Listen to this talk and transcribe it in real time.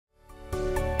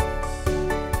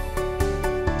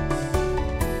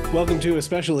Welcome to a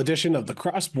special edition of the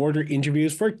Cross-Border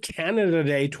Interviews for Canada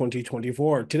Day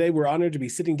 2024. Today, we're honored to be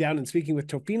sitting down and speaking with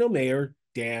Tofino Mayor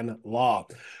Dan Law.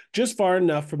 Just far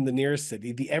enough from the nearest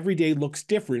city, the everyday looks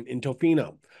different in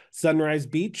Tofino. Sunrise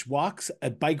beach walks, a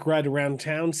bike ride around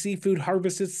town, seafood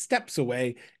harvested steps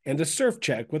away, and a surf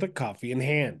check with a coffee in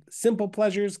hand. Simple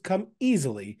pleasures come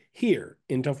easily here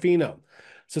in Tofino.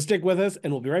 So stick with us,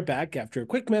 and we'll be right back after a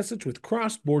quick message with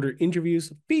Cross-Border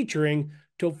Interviews featuring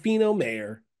Tofino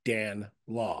Mayor Dan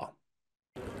Law.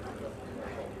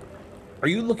 Are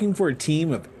you looking for a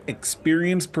team of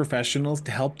experienced professionals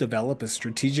to help develop a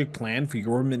strategic plan for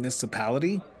your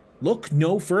municipality? Look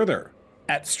no further.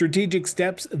 At Strategic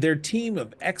Steps, their team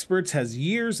of experts has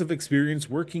years of experience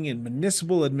working in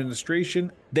municipal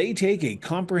administration. They take a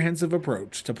comprehensive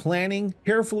approach to planning,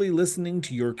 carefully listening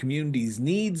to your community's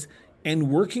needs, and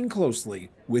working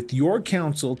closely with your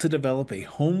council to develop a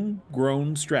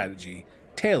homegrown strategy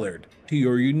tailored to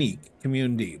your unique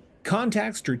community.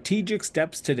 Contact Strategic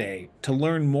Steps today to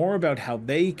learn more about how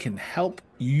they can help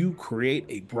you create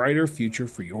a brighter future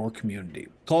for your community.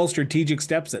 Call Strategic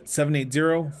Steps at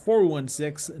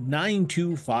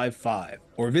 780-416-9255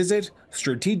 or visit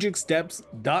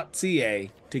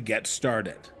strategicsteps.ca to get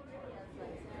started.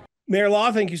 Mayor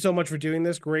Law, thank you so much for doing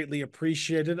this. Greatly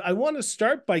appreciated. I want to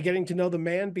start by getting to know the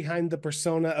man behind the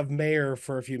persona of mayor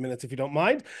for a few minutes, if you don't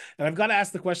mind. And I've got to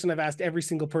ask the question I've asked every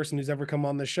single person who's ever come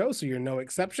on the show, so you're no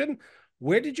exception.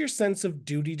 Where did your sense of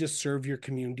duty to serve your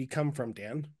community come from,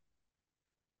 Dan?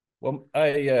 Well,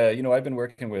 I've been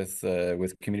working with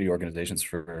community organizations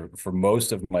for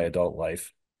most of my adult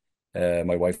life.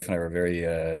 My wife and I were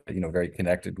very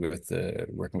connected with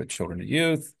working with children and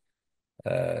youth,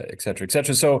 et cetera, et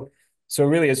cetera. So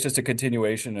really, it's just a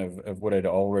continuation of what I'd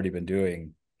already been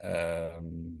doing. I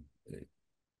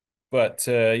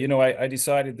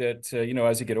decided that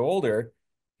as you get older,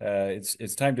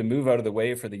 it's time to move out of the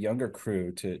way for the younger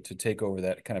crew to take over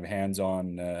that kind of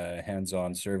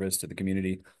hands-on service to the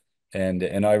community,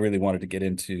 and I really wanted to get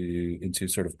into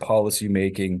sort of policy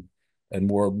making and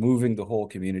more moving the whole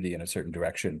community in a certain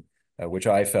direction, which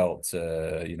I felt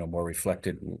more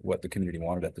reflected what the community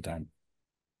wanted at the time.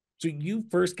 So you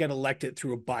first get elected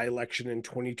through a by-election in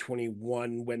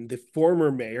 2021 when the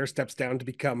former mayor steps down to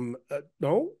become,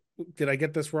 no, did I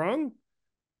get this wrong?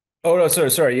 Oh, no,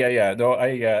 sorry. Yeah. No,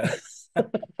 I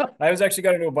was actually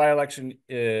got into a by-election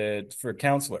for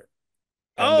councillor,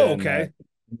 and Oh, then okay.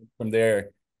 from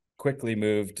there quickly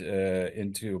moved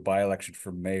into a by-election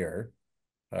for mayor,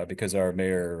 because our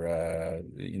mayor,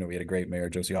 we had a great mayor,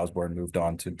 Josie Osborne, moved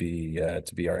on to be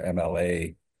our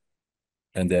MLA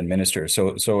and then minister.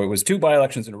 So it was two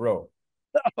by-elections in a row.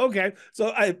 Okay.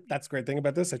 So that's a great thing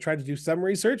about this. I tried to do some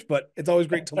research, but it's always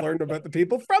great to learn about the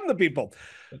people from the people.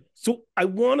 So I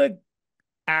want to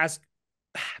ask,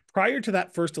 prior to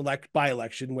that first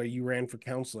by-election where you ran for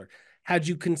councillor, had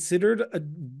you considered a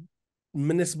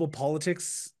municipal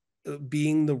politics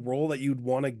being the role that you'd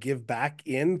want to give back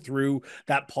in through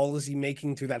that policy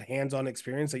making, through that hands-on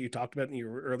experience that you talked about in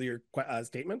your earlier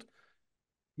statement?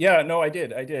 Yeah, no, I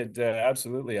did.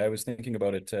 Absolutely. I was thinking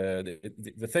about it.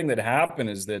 The thing that happened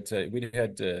is that we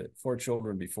had four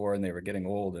children before, and they were getting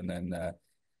old, and then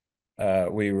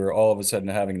we were all of a sudden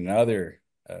having another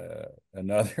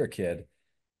kid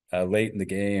late in the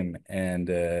game, and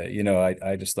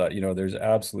I just thought, there's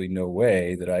absolutely no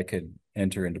way that I could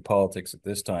enter into politics at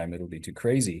this time. It'll be too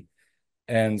crazy.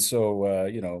 And so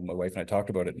my wife and I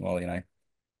talked about it, and Wally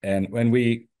and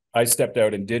I stepped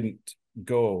out and didn't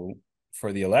go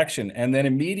for the election, and then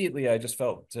immediately I just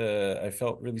felt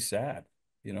really sad.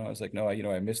 I was like, no,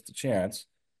 I missed the chance.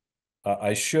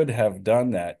 I should have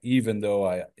done that, even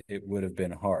though it would have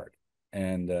been hard.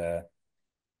 And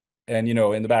in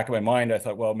the back of my mind, I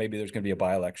thought, well, maybe there's going to be a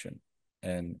by-election,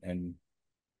 and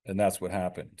that's what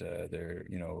happened.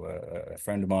 A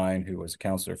friend of mine who was a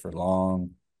counselor for a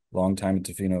long time in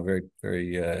Tofino, very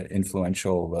very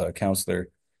influential counselor.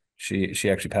 She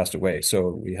actually passed away. So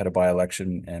we had a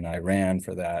by-election, and I ran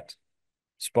for that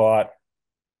spot,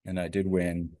 and I did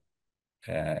win.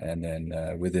 And then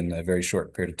within a very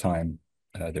short period of time,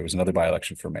 there was another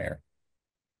by-election for mayor.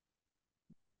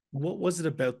 What was it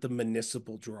about the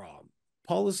municipal draw?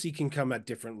 Policy can come at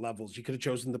different levels. You could have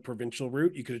chosen the provincial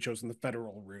route, you could have chosen the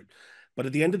federal route. But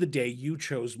at the end of the day, you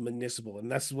chose municipal. And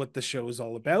that's what the show is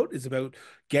all about, is about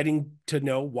getting to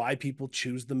know why people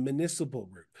choose the municipal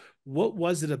route. What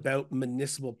was it about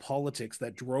municipal politics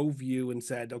that drove you and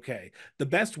said, okay, the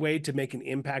best way to make an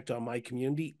impact on my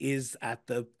community is at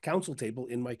the council table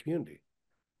in my community?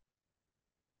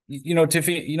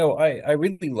 Tiffany, I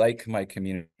really like my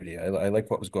community. I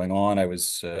like what was going on. I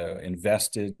was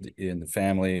invested in the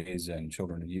families and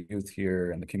children and youth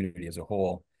here and the community as a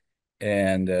whole.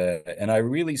 And I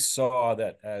really saw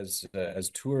that as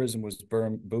tourism was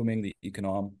booming, the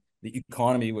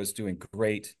economy was doing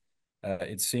great.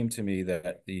 It seemed to me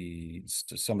that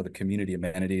some of the community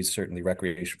amenities, certainly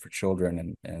recreation for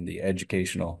children and the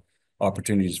educational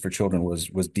opportunities for children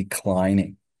was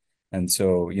declining. And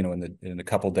so, in the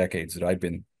couple decades that I've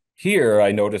been here,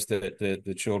 I noticed that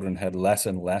the children had less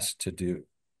and less to do,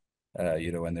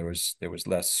 and there was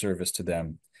less service to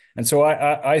them. And so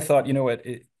I thought,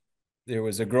 there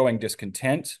was a growing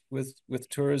discontent with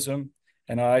tourism,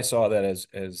 and I saw that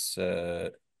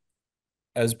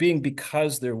as being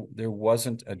because there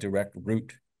wasn't a direct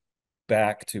route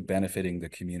back to benefiting the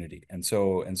community. And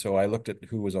so I looked at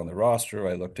who was on the roster.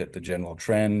 I looked at the general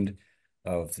trend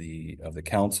of the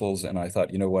councils, and I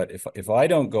thought, you know what, if I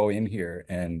don't go in here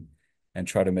and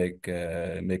try to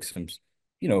make some,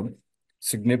 you know,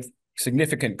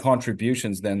 significant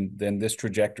contributions, then this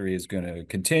trajectory is going to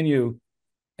continue,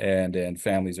 and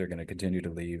families are going to continue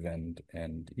to leave, and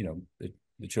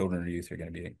the children or youth are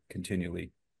going to be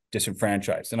continually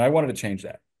disenfranchised. And I wanted to change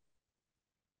that.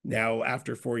 Now,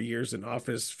 after 4 years in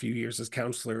office, few years as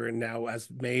councillor, and now as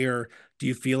mayor, do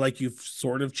you feel like you've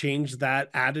sort of changed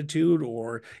that attitude,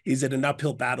 or is it an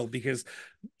uphill battle? Because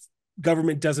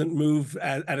government doesn't move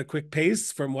at a quick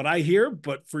pace, from what I hear.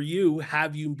 But for you,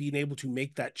 have you been able to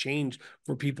make that change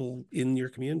for people in your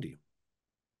community?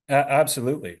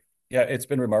 Absolutely. Yeah, it's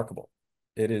been remarkable.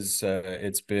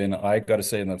 It's been, I got to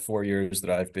say, in the 4 years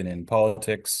that I've been in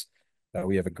politics,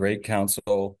 we have a great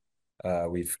council.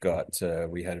 We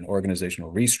had an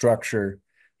organizational restructure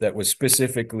that was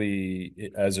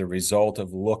specifically as a result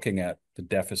of looking at the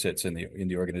deficits in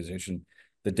the organization,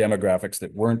 the demographics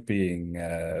that weren't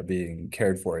being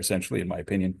cared for, essentially, in my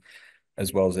opinion,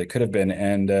 as well as they could have been.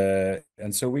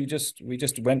 And so we just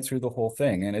went through the whole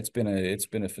thing, and it's been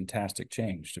a fantastic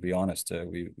change, to be honest.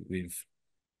 We've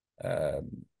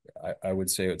I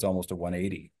would say it's almost a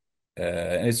 180.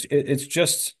 And it's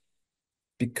just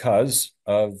because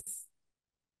of,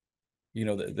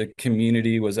 the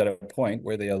community was at a point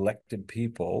where they elected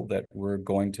people that were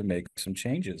going to make some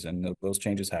changes, and those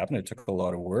changes happened. It took a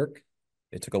lot of work.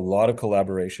 It took a lot of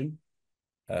collaboration,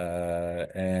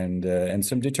 and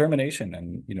some determination,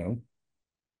 and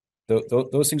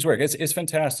those things work. It's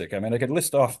fantastic. I mean, I could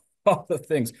list off all the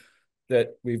things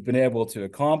that we've been able to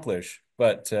accomplish,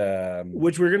 but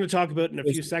Which we're going to talk about in a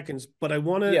few seconds. But I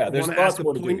want to yeah, there's ask lots a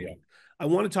more to do. point. Yeah. I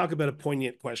want to talk about a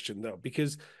poignant question, though,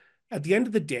 because at the end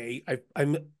of the day,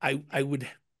 I would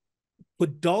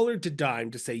put dollar to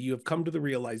dime to say you have come to the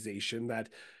realization that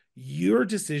your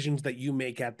decisions that you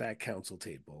make at that council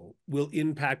table will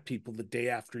impact people the day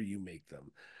after you make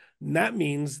them. And that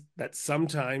means that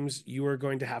sometimes you are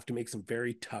going to have to make some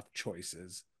very tough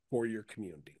choices for your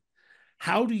community.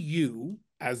 How do you,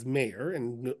 as mayor,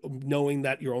 and knowing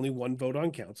that you're only one vote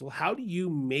on council, how do you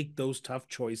make those tough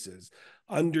choices,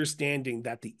 understanding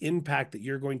that the impact that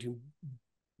you're going to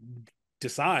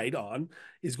decide on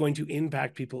is going to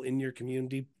impact people in your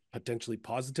community potentially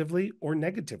positively or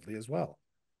negatively as well?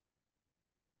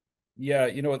 Yeah,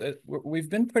 we've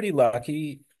been pretty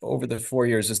lucky over the 4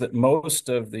 years, is that most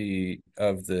of the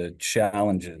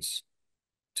challenges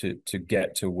to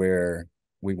get to where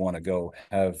we want to go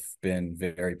have been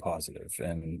very positive,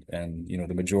 and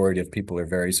the majority of people are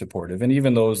very supportive, and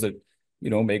even those that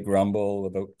may grumble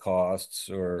about costs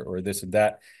or this and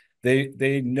that,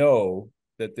 they know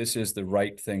that this is the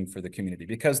right thing for the community,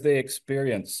 because they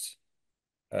experienced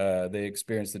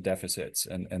the deficits,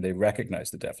 and they recognize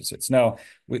the deficits. Now,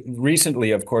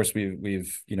 recently, of course,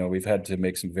 we've had to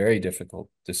make some very difficult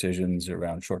decisions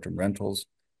around short-term rentals.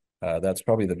 That's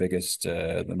probably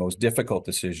the most difficult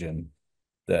decision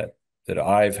that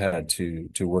I've had to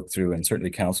work through, and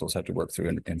certainly councils had to work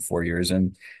through in 4 years.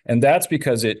 And that's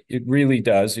because it really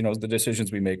does, the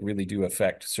decisions we make really do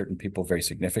affect certain people very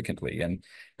significantly. And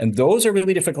those are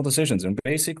really difficult decisions. And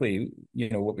basically,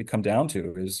 what we come down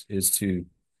to is to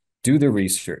do the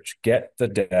research, get the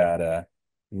data,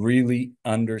 really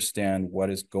understand what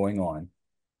is going on,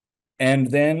 and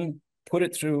then put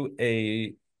it through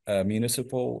a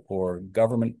municipal or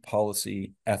government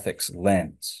policy ethics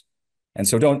lens. And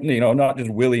so don't, not just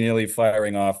willy-nilly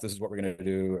firing off, this is what we're going to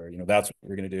do, or, that's what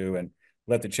we're going to do, and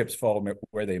let the chips fall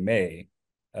where they may.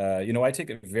 I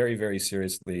take it very, very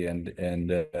seriously, and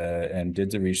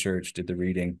did the research, did the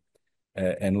reading,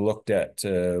 and looked at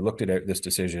this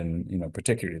decision,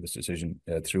 particularly this decision,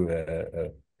 through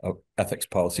a ethics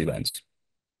policy lens.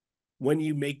 when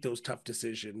you make those tough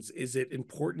decisions? Is it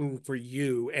important for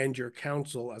you and your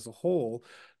council as a whole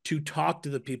to talk to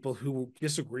the people who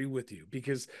disagree with you?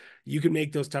 Because you can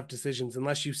make those tough decisions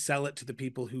unless you sell it to the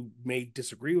people who may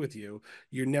disagree with you.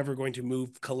 You're never going to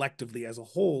move collectively as a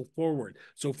whole forward.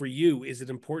 So for you, is it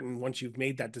important once you've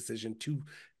made that decision to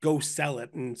go sell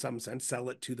it, in some sense, sell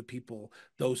it to the people,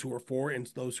 those who are for and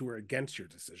those who are against your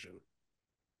decision?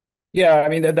 Yeah, I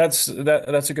mean that's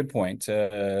a good point.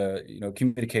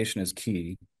 Communication is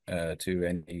key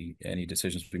to any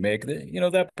decisions we make.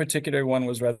 That particular one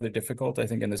was rather difficult. I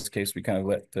think in this case we kind of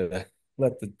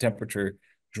let the temperature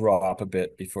drop a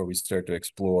bit before we start to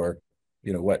explore,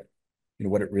 what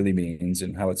what it really means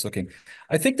and how it's looking.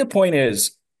 I think the point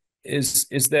is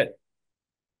that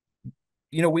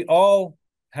we all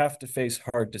have to face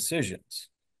hard decisions,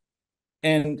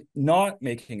 and not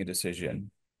making a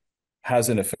decision has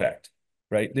an effect,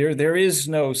 right? There is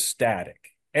no static.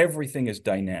 Everything is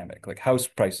dynamic. Like house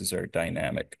prices are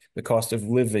dynamic. The cost of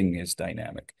living is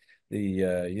dynamic.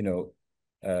 The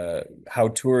how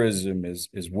tourism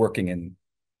is working in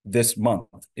this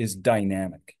month is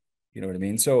dynamic. You know what I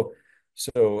mean? So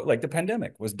like the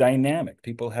pandemic was dynamic.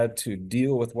 People had to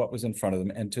deal with what was in front of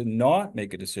them, and to not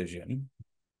make a decision,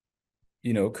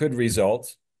 could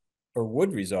result or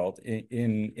would result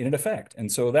in an effect.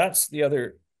 And so that's the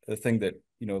other thing that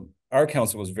our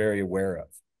council was very aware of.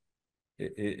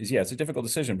 Yeah, it's a difficult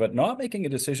decision, but not making a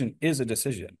decision is a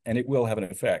decision, and it will have an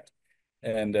effect.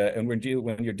 And when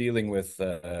you're dealing with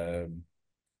a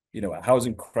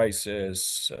housing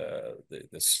crisis, the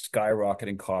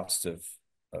skyrocketing costs of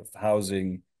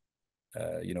housing,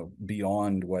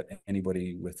 beyond what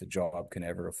anybody with a job can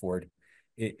ever afford,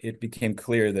 it became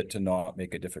clear that to not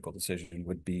make a difficult decision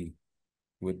would be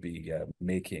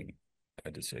making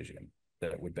a decision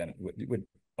that would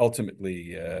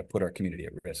ultimately put our community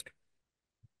at risk.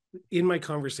 In my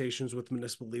conversations with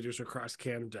municipal leaders across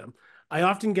Canada, I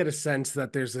often get a sense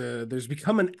that there's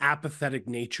become an apathetic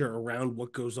nature around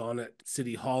what goes on at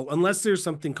City Hall, unless there's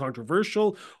something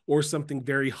controversial or something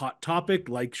very hot topic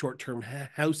like short-term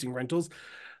housing rentals.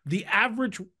 The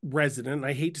average resident,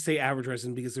 I hate to say average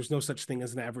resident because there's no such thing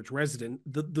as an average resident,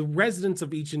 the residents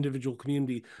of each individual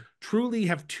community truly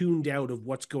have tuned out of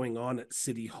what's going on at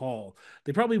City Hall.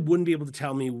 They probably wouldn't be able to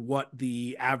tell me what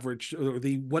the average or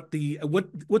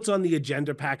what's on the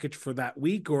agenda package for that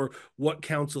week or what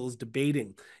council is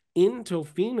debating. In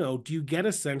Tofino, do you get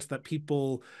a sense that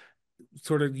people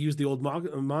sort of use the old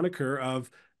moniker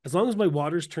of, as long as my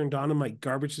water's turned on and my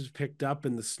garbage is picked up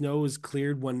and the snow is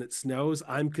cleared when it snows,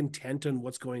 I'm content on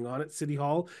what's going on at City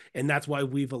Hall. And that's why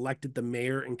we've elected the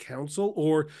mayor and council?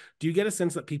 Or do you get a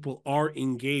sense that people are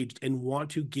engaged and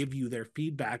want to give you their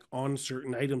feedback on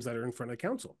certain items that are in front of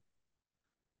council?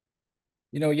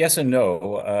 Yes and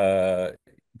no.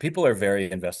 People are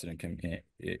very invested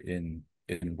in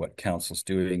what council's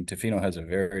doing. Tofino has a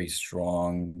very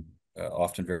strong,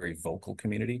 often very vocal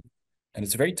community, and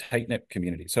it's a very tight-knit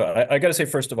community. So I got to say,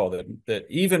 first of all, that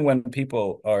even when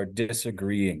people are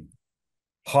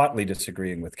hotly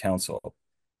disagreeing with council,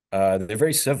 they're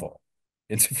very civil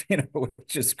in Tofino,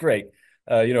 which is great.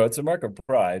 It's a mark of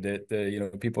pride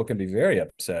that people can be very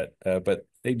upset, but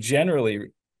they generally,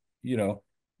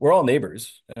 we're all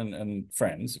neighbors and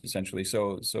friends essentially.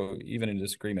 So even in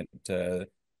disagreement, they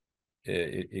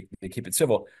keep it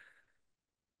civil.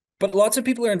 But lots of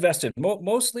people are invested,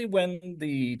 mostly when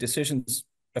the decisions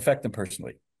affect them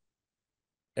personally.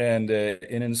 And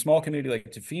in a small community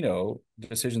like Tofino,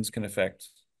 decisions can affect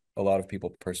a lot of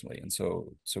people personally. And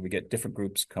so we get different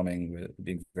groups coming,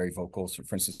 being very vocal. So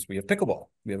for instance, we have pickleball.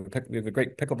 We have a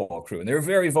great pickleball crew, and they're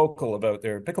very vocal about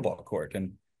their pickleball court.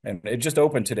 And it just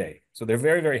opened today. So they're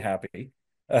very, very happy.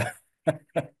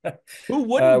 Who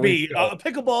wouldn't We've be?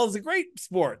 Pickleball is a great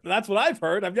sport. That's what I've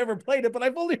heard. I've never played it, but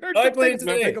I've only heard I good played things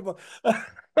about today.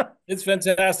 pickleball. It's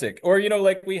fantastic. Or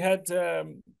like we had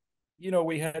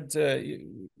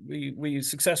we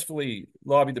successfully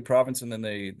lobbied the province, and then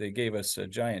they gave us a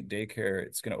giant daycare.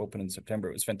 It's going to open in September.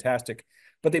 It was fantastic,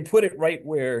 but they put it right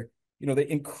where they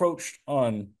encroached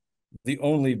on the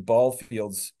only ball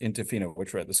fields in Tofino,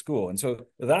 which were at the school, and so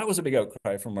that was a big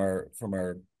outcry from our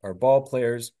ball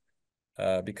players.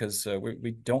 Because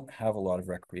we don't have a lot of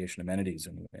recreation amenities,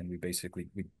 and we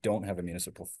don't have a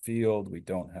municipal field, we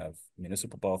don't have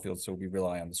municipal ball fields, so we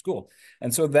rely on the school.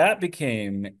 And so that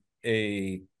became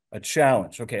a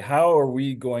challenge. Okay, how are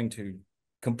we going to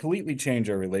completely change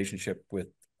our relationship with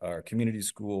our community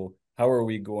school? How are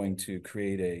we going to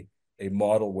create a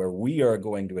model where we are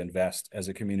going to invest as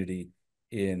a community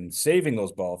in saving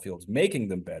those ball fields, making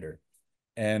them better?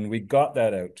 And we got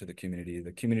that out to the community.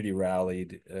 The community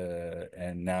rallied,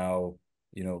 and now,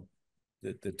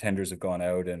 the tenders have gone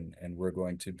out, and we're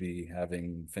going to be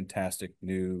having fantastic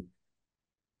new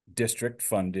district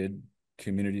funded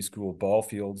community school ball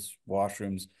fields,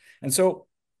 washrooms. And so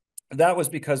that was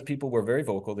because people were very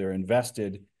vocal. They're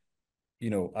invested.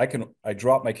 I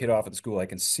drop my kid off at the school, I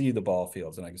can see the ball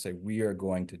fields, and I can say, we are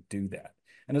going to do that.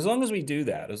 And as long as we do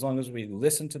that, as long as we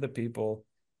listen to the people,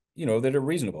 that are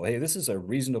reasonable. Hey, this is a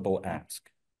reasonable ask.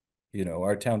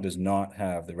 Our town does not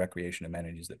have the recreation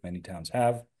amenities that many towns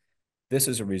have. This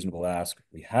is a reasonable ask.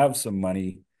 We have some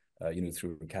money,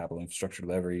 through capital infrastructure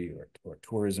levy or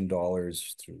tourism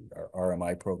dollars through our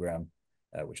RMI program,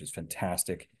 which is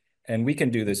fantastic. And we can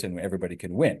do this and everybody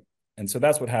can win. And so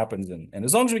that's what happens. And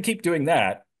as long as we keep doing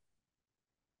that,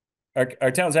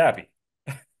 our town's happy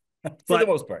for the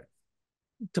most part.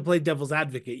 To play devil's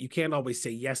advocate, you can't always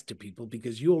say yes to people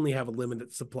because you only have a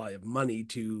limited supply of money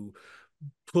to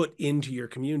put into your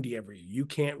community every year. You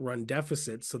can't run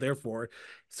deficits. So therefore,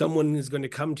 someone is going to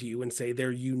come to you and say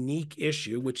their unique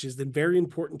issue, which is then very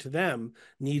important to them,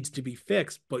 needs to be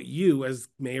fixed. But you, as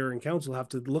mayor and council, have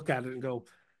to look at it and go,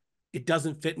 it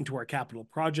doesn't fit into our capital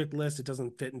project list. It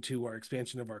doesn't fit into our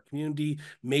expansion of our community.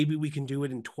 Maybe we can do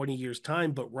it in 20 years'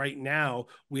 time, but right now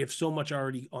we have so much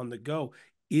already on the go.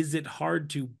 Is it hard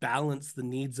to balance the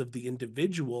needs of the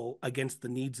individual against the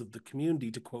needs of the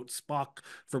community, to quote Spock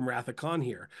from Wrath of Khan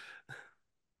here?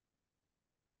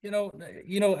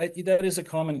 That is a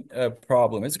common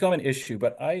problem. It's a common issue,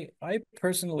 but I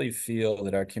personally feel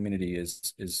that our community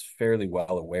is fairly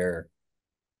well aware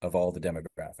of all the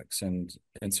demographics, and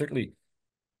certainly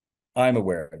I'm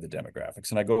aware of the demographics,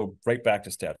 and I go right back to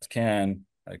Stats Can,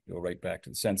 I go right back to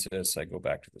the census, I go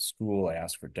back to the school, I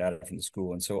ask for data from the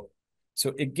school, and so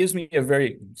it gives me a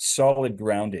very solid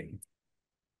grounding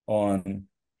on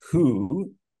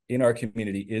who in our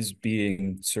community is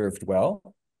being served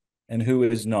well and who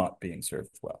is not being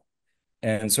served well.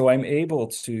 And so I'm able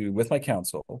to, with my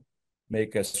council,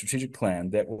 make a strategic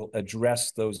plan that will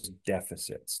address those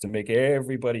deficits to make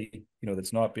everybody,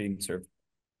 that's not being served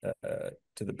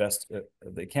to the best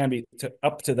they can be,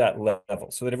 up to that level,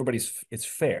 so that it's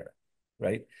fair,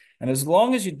 right? And as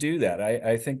long as you do that,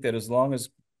 I think that as long as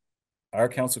our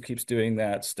council keeps doing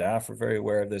that, staff are very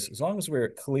aware of this, as long as we're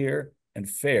clear and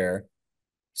fair,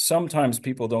 sometimes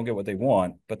people don't get what they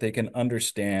want, but they can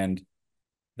understand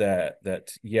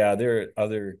that yeah, there are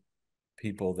other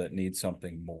people that need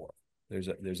something more.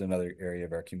 There's another area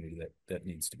of our community that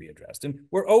needs to be addressed, and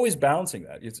we're always balancing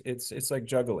that. It's like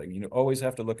juggling. Always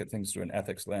have to look at things through an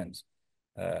ethics lens,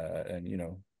 and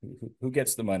who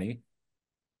gets the money,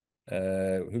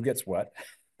 who gets what.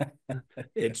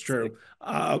 It's true.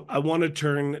 I want to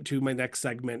turn to my next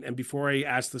segment. And before I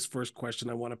ask this first question,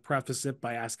 I want to preface it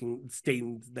by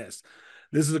stating this.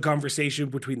 This is a conversation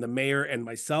between the mayor and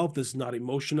myself. This is not a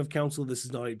motion of council. This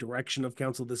is not a direction of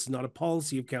council. This is not a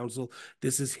policy of council.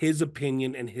 This is his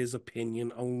opinion and his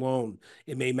opinion alone.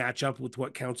 It may match up with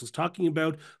what council's talking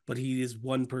about, but he is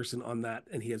one person on that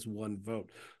and he has one vote.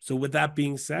 So with that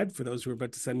being said, for those who are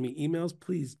about to send me emails,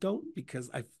 please don't, because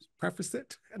I've prefaced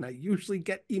it and I usually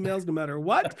get emails no matter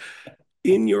what.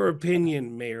 In your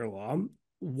opinion, Mayor Law,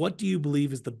 what do you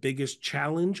believe is the biggest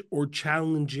challenge or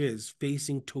challenges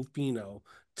facing Tofino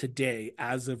today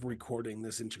as of recording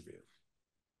this interview?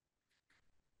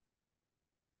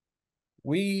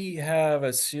 We have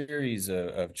a series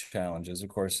of challenges, of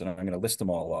course, and I'm going to list them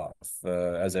all off.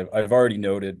 As I've already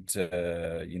noted,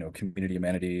 community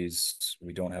amenities.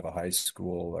 We don't have a high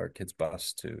school. Our kids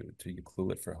bus to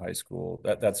Ucluelet for high school.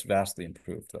 That's vastly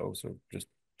improved, though. So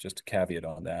just a caveat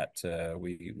on that.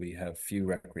 We have few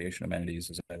recreation amenities,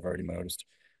 as I've already noticed.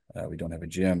 We don't have a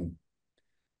gym.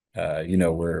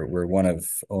 We're one of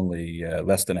only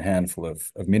less than a handful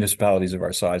of municipalities of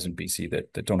our size in BC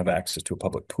that don't have access to a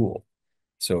public pool.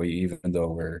 So even though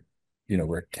we're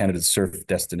Canada's surf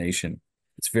destination,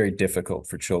 it's very difficult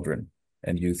for children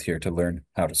and youth here to learn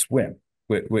how to swim,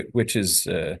 which is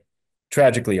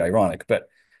tragically ironic. But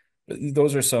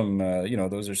those are some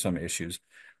issues.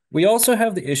 We also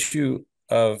have the issue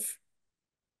of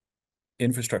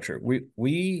infrastructure.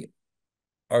 We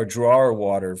draw our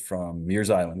water from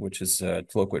Mears Island, which is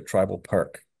Tloquit Tribal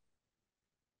Park,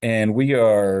 and we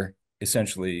are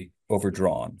essentially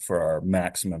overdrawn for our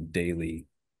maximum daily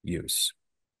use.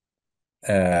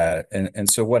 And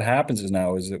so what happens is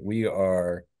that we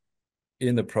are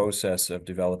in the process of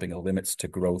developing a limits to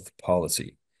growth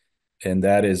policy. And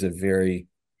that is a very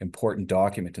important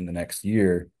document in the next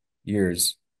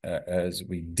years as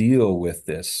we deal with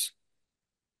this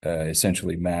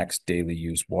essentially max daily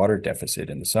use water deficit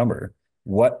in the summer.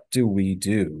 What do we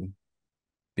do?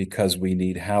 Because we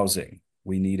need housing.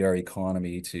 We need our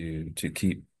economy to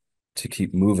keep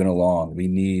moving along. We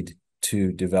need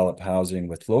to develop housing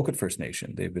with Local First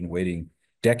Nation. They've been waiting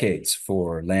decades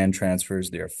for land transfers.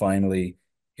 They are finally,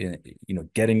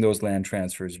 getting those land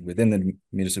transfers within the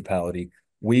municipality.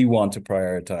 We want to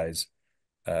prioritize,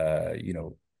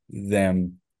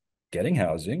 them getting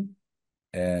housing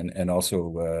and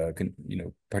also,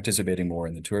 participating more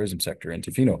in the tourism sector in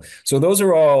Tofino. So those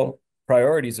are all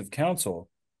priorities of council.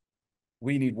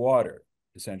 We need water,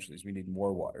 essentially. We need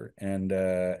more water, and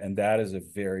that is a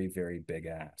very, very big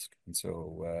ask. And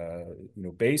so,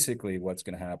 basically, what's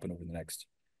going to happen over the next,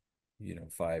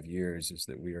 5 years is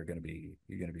that you're going to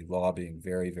be lobbying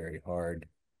very, very hard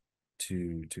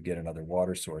to get another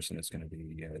water source, and it's going to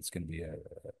be a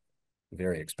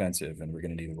very expensive, and we're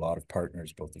going to need a lot of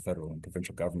partners, both the federal and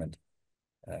provincial government.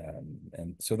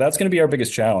 And so that's going to be our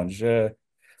biggest challenge. The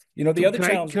other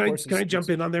challenge, of course, can I jump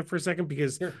in on there for a second?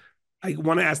 Because sure. I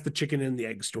want to ask the chicken and the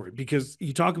egg story, because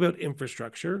you talk about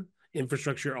infrastructure.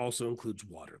 Infrastructure also includes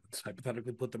water. Let's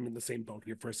hypothetically put them in the same boat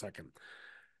here for a second.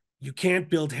 You can't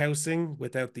build housing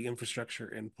without the infrastructure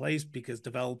in place, because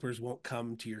developers won't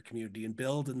come to your community and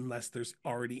build unless there's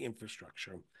already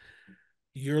infrastructure.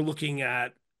 You're looking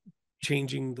at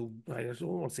changing I don't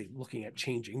want to say looking at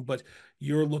changing, but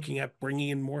you're looking at bringing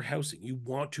in more housing. You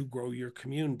want to grow your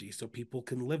community so people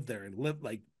can live there and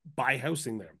buy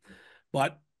housing there.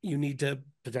 But you need to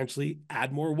potentially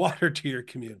add more water to your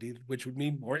community, which would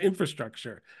mean more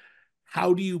infrastructure.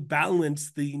 How do you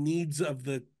balance the needs of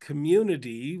the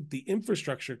community, the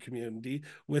infrastructure community,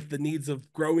 with the needs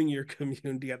of growing your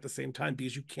community at the same time?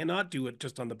 Because you cannot do it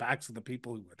just on the backs of the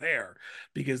people who were there,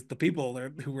 because the people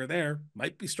who were there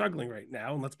might be struggling right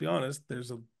now. And let's be honest,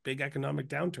 there's a big economic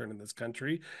downturn in this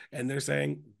country, and they're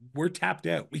saying, we're tapped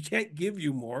out. We can't give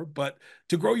you more, but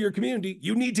to grow your community,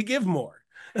 you need to give more.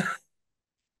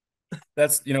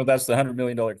 That's the $100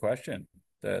 million question.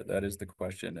 That is the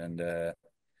question. And,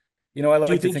 I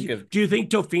like to think of. Do you think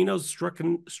Tofino's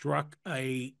struck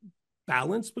a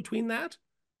balance between that?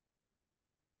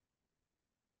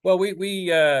 Well,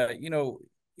 we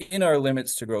in our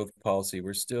limits to growth policy,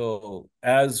 we're still,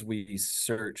 as we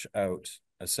search out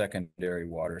a secondary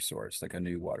water source, like a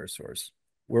new water source,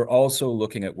 we're also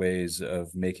looking at ways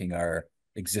of making our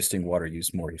existing water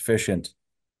use more efficient,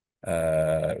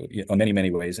 many,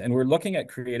 many ways. And we're looking at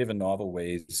creative and novel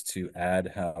ways to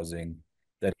add housing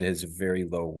that is very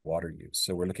low water use.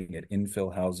 So we're looking at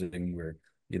infill housing where,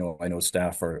 I know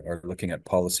staff are looking at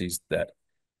policies that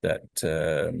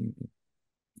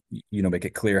make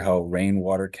it clear how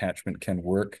rainwater catchment can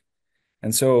work.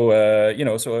 And so,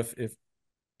 so if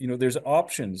there's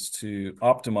options to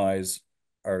optimize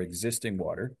our existing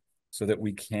water so that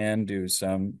we can do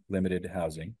some limited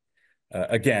housing.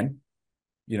 Again,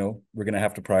 we're going to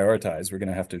have to prioritize. We're going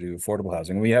to have to do affordable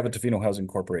housing. We have a Tofino Housing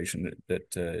Corporation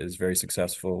that is very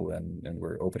successful, and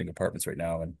we're opening apartments right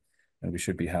now, and we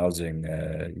should be housing,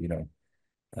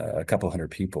 a couple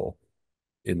hundred people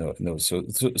in those.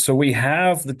 So we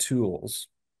have the tools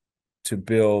to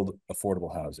build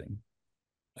affordable housing.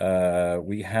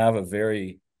 We have a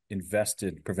very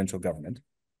invested provincial government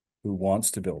who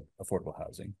wants to build affordable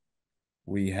housing.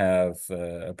 We have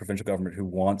a provincial government who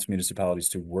wants municipalities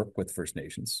to work with First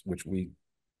Nations, which we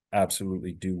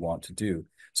absolutely do want to do.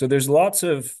 So there's lots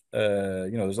of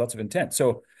intent.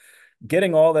 So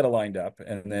getting all that aligned up,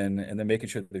 and then making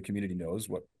sure that the community knows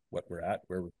what we're at,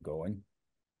 where we're going.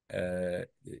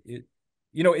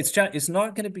 It's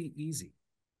not going to be easy,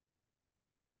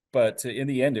 but in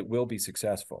the end, it will be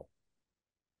successful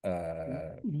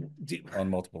on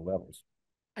multiple levels.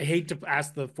 I hate to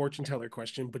ask the fortune teller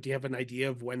question, but do you have an idea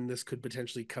of when this could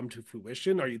potentially come to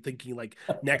fruition? Are you thinking like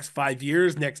next 5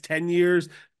 years, next 10 years,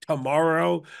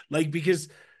 tomorrow? Because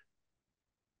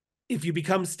if you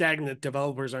become stagnant,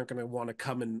 developers aren't going to want to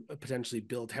come and potentially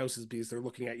build houses, because they're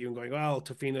looking at you and going, well,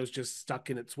 Tofino's just stuck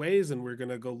in its ways and we're going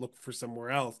to go look for somewhere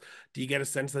else. Do you get a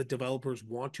sense that developers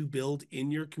want to build in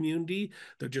your community?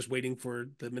 They're just waiting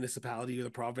for the municipality or the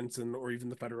province or even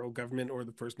the federal government or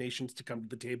the First Nations to come to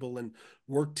the table and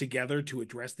work together to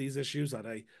address these issues at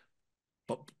a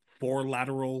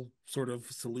lateral sort of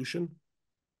solution?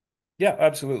 Yeah,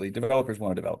 absolutely. Developers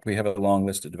want to develop. We have a long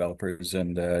list of developers,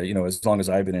 and as long as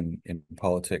I've been in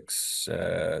politics,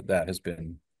 that has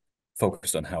been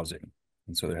focused on housing,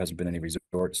 and so there hasn't been any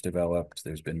resorts developed.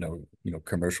 There's been no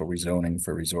commercial rezoning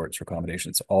for resorts or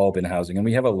accommodation. It's all been housing, and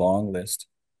we have a long list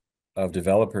of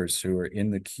developers who are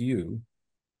in the queue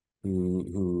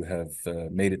who have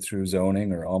made it through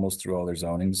zoning or almost through all their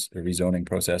rezoning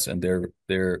process, and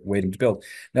they're waiting to build.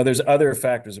 Now, there's other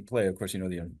factors at play. Of course,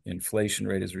 the inflation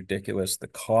rate is ridiculous. The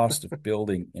cost of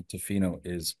building in Tofino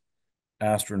is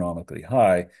astronomically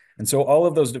high, and so all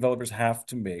of those developers have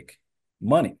to make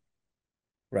money.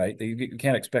 right? You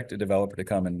can't expect a developer to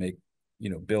come and make,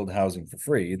 build housing for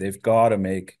free. They've got to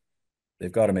make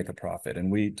a profit,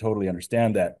 and we totally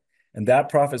understand that. And that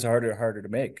profit is harder to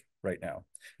make right now.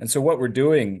 And so what we're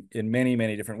doing in many,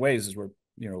 many different ways is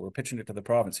we're pitching it to the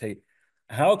province. Hey,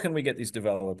 how can we get these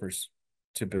developers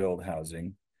to build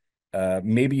housing?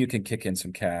 Maybe you can kick in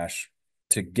some cash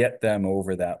to get them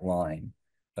over that line,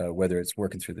 whether it's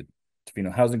working through the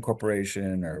Tofino Housing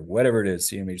Corporation or whatever it is,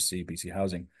 CMHC, BC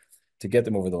Housing, to get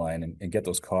them over the line and get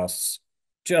those costs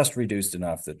just reduced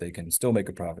enough that they can still make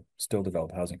a profit, still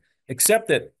develop housing. Except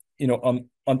that,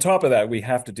 on top of that, we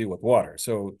have to deal with water.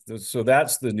 So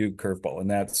that's the new curveball, and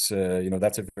that's a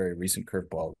very recent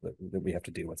curveball that we have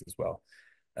to deal with as well.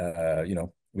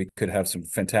 We could have some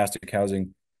fantastic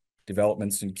housing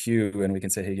developments in queue, and we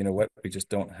can say, hey, you know what, we just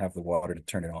don't have the water to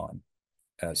turn it on,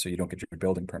 so you don't get your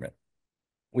building permit.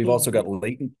 We've also got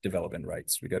latent development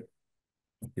rights. We got,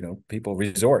 people,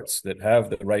 resorts that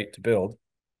have the right to build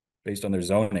based on their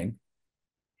zoning,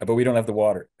 but we don't have the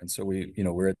water. And so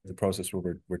we're at the process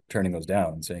where we're turning those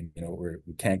down and saying,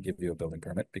 we can't give you a building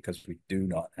permit because we do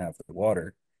not have the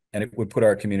water, and it would put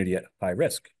our community at high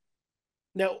risk.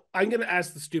 Now, I'm going to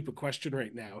ask the stupid question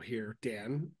right now here,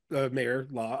 Dan, Mayor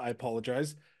Law, I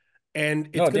apologize. And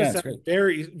it's going to sound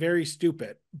very, very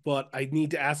stupid, but I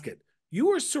need to ask it.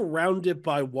 You are surrounded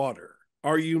by water,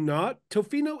 are you not?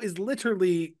 Tofino is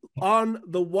literally on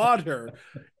the water,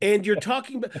 and you're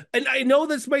talking about, and I know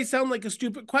this might sound like a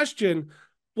stupid question,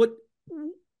 but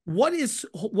what is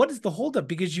the holdup?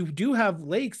 Because you do have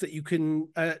lakes that you can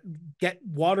get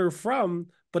water from,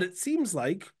 but it seems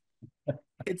like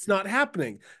it's not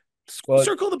happening. Well,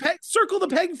 circle the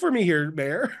peg for me here,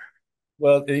 Mayor.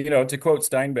 Well, to quote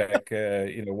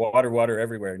Steinbeck, water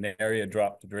everywhere, nary a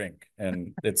drop to drink,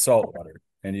 and it's salt water,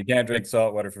 and you can't drink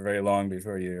salt water for very long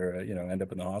before you end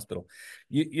up in the hospital.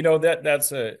 We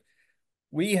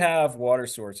have water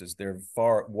sources. They're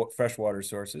fresh water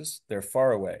sources. They're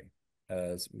far away.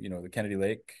 The Kennedy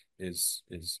Lake is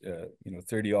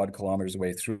 30 odd kilometers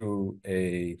away through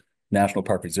a national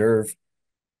park reserve,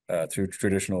 through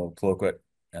traditional Ploquet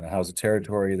and a House of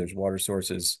Territory. There's water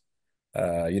sources.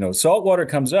 Salt water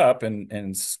comes up,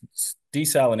 and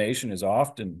desalination is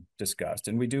often discussed.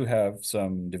 And we do have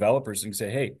some developers who say,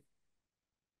 hey,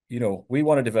 we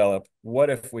want to develop. What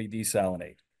if we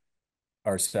desalinate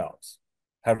ourselves?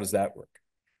 How does that work?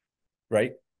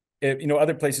 Right?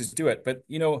 Other places do it, but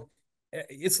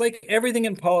it's like everything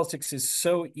in politics is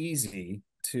so easy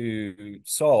to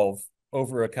solve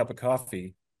over a cup of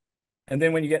coffee. And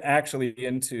then when you get actually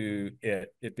into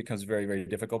it, it becomes very, very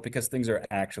difficult, because things are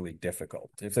actually difficult.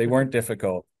 If they weren't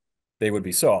difficult, they would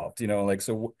be solved.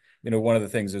 One of the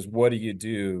things is, what do you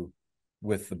do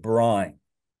with the brine?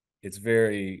 It's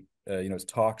very, it's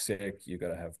toxic. You got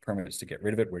to have permits to get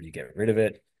rid of it. Where do you get rid of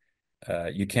it?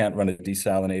 You can't run a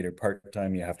desalinator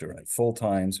part-time. You have to run it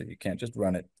full-time. So you can't just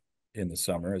run it in the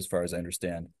summer, as far as I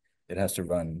understand. It has to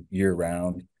run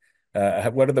year-round.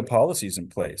 What are the policies in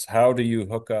place? How do you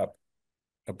hook up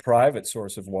a private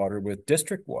source of water with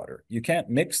district water? You can't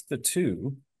mix the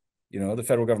two. The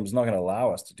federal government is not going to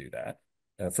allow us to do that,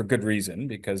 for good reason,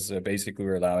 because basically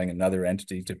we're allowing another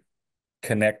entity to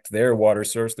connect their water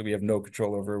source that we have no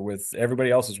control over with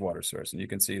everybody else's water source. And you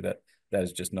can see that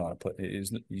is just not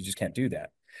you just can't do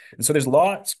that. And so there's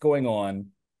lots going on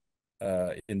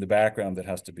in the background that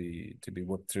has to be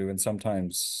worked through. And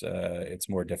sometimes it's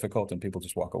more difficult, and people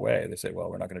just walk away. They say, well,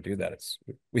 we're not going to do that.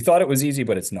 We thought it was easy,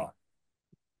 but it's not.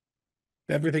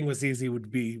 Everything was easy would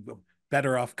be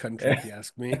better off country, if you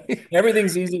ask me.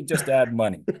 Everything's easy, just add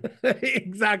money.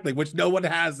 Exactly, which no one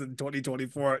has in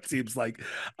 2024, it seems like.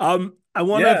 I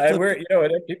want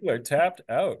to people are tapped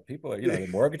out. People are, the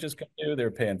mortgages come due,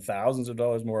 they're paying thousands of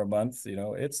dollars more a month.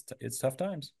 It's tough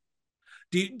times.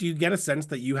 Do you get a sense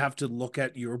that you have to look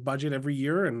at your budget every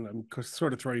year? And I'm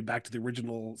sort of throwing you back to the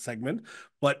original segment,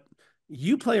 but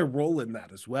you play a role in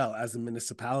that as well as a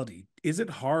municipality. Is it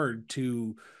hard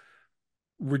to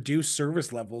reduce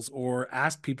service levels or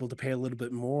ask people to pay a little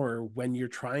bit more when you're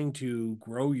trying to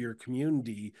grow your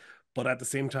community, but at the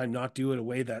same time not do it in a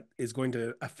way that is going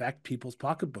to affect people's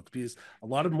pocketbooks? Because a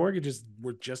lot of mortgages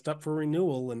were just up for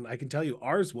renewal, and I can tell you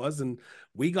ours was, and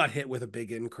we got hit with a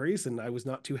big increase, and I was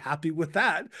not too happy with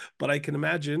that. But I can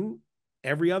imagine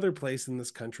every other place in this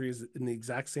country is in the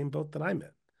exact same boat that I'm in.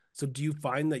 So do you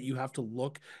find that you have to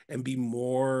look and be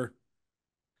more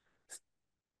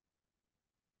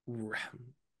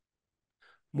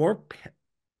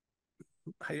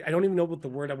I don't even know what the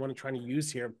word I want to try to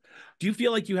use here. Do you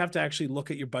feel like you have to actually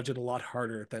look at your budget a lot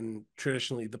harder than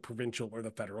traditionally the provincial or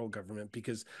the federal government?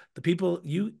 Because the people,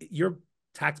 your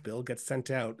tax bill gets sent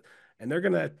out and they're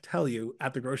going to tell you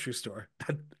at the grocery store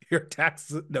that your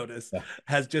tax notice Yeah.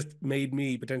 has just made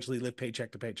me potentially live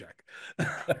paycheck to paycheck.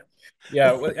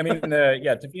 Yeah. Well, I mean,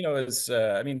 yeah, Tofino is,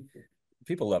 I mean,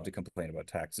 people love to complain about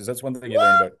taxes. That's one thing you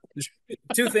learn What? about.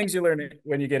 Two things you learn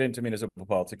when you get into municipal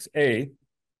politics. A,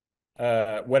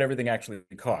 what everything actually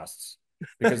costs,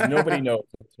 because nobody knows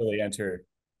until they enter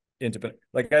into,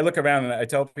 like, I look around and I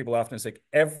tell people often, it's like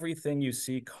everything you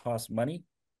see costs money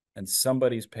and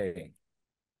somebody's paying,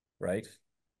 right?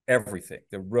 Everything,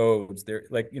 the roads, they're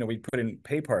like, we put in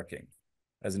pay parking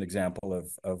as an example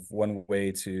of one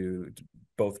way to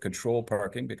both control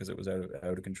parking because it was out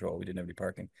of control. We didn't have any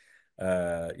parking.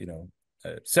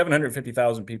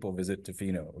 750,000 people visit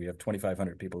Tofino. We have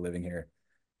 2,500 people living here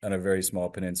on a very small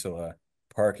peninsula.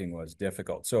 Parking was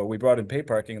difficult. So we brought in pay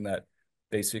parking, and that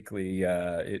basically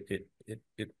it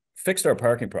fixed our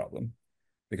parking problem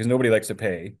because nobody likes to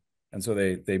pay. And so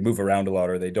they move around a lot,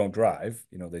 or they don't drive.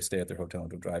 They stay at their hotel and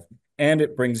don't drive. And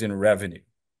it brings in revenue.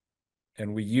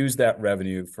 And we use that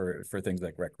revenue for things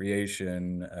like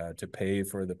recreation, to pay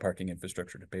for the parking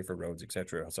infrastructure, to pay for roads, et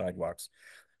cetera, sidewalks.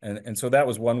 And so that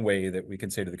was one way that we can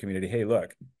say to the community, hey,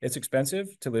 look, it's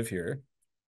expensive to live here.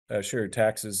 Sure,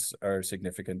 taxes are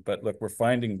significant, but look, we're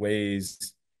finding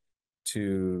ways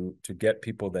to get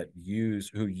people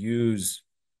who use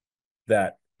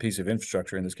that piece of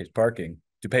infrastructure, in this case parking,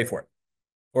 to pay for it,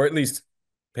 or at least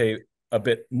pay a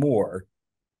bit more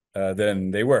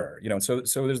than they were. So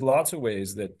there's lots of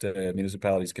ways that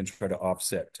municipalities can try to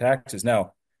offset taxes.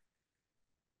 Now,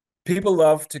 people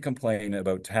love to complain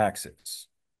about taxes,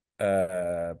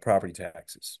 property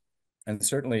taxes. And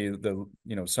certainly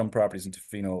some properties in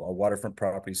Tofino, a waterfront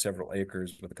property, several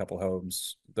acres with a couple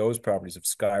homes, those properties have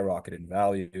skyrocketed in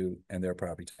value, and their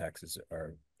property taxes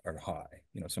are high.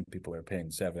 Some people are paying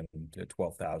 $7,000 to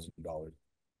 $12,000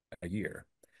 a year.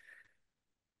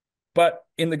 But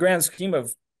in the grand scheme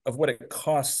of what it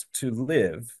costs to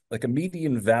live, like a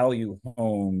median value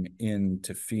home in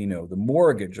Tofino, the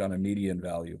mortgage on a median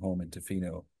value home in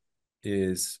Tofino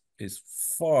is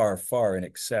far, far in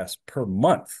excess per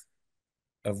month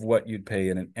of what you'd pay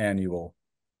in an annual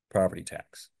property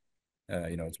tax.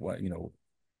 It's what,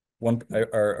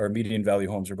 our median value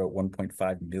homes are about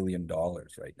 $1.5 million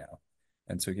right now.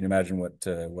 And so you can imagine what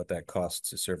that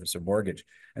costs to service a mortgage.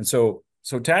 And so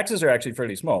taxes are actually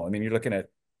fairly small. I mean, you're looking at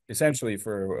essentially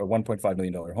for a $1.5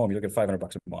 million home, you look at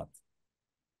 $500 a month,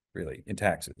 really, in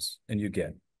taxes. And you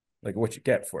get like what you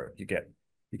get for it. You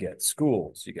get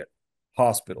schools, you get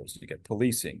hospitals, you get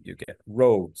policing, you get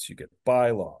roads, you get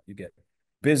bylaw, you get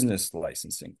business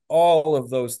licensing, all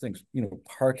of those things,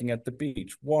 parking at the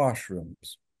beach,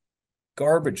 washrooms,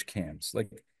 garbage cans, like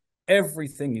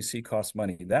everything you see costs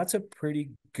money. That's a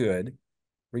pretty good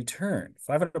return.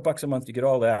 $500 a month, you get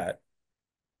all that,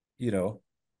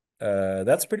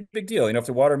 that's a pretty big deal. If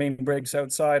the water main breaks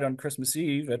outside on Christmas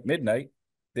Eve at midnight,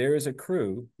 there is a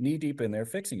crew knee deep in there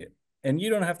fixing it, and you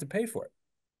don't have to pay for it.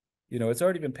 It's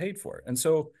already been paid for. And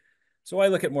so I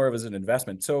look at more of it as an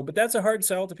investment. But that's a hard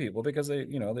sell to people because they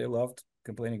loved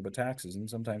complaining about taxes, and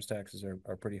sometimes taxes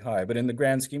are pretty high. But in the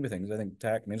grand scheme of things, I think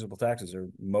municipal taxes are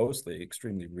mostly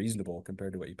extremely reasonable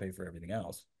compared to what you pay for everything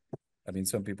else. I mean,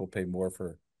 some people pay more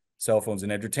for cell phones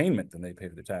and entertainment than they pay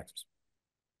for their taxes.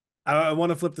 I want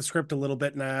to flip the script a little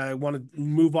bit, and I want to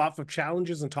move off of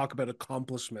challenges and talk about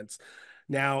accomplishments.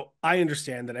 Now, I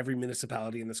understand that every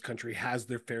municipality in this country has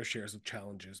their fair shares of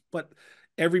challenges, but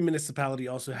every municipality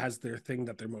also has their thing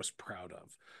that they're most proud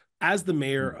of. As the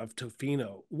mayor of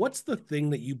Tofino, what's the thing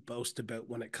that you boast about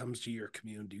when it comes to your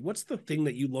community? What's the thing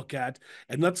that you look at?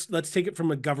 And let's take it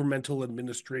from a governmental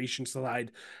administration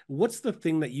side. What's the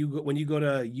thing that when you go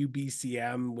to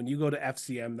UBCM, when you go to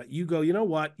FCM, that you go, you know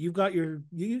what, you've got you're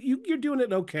doing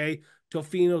it okay.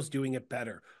 Tofino's doing it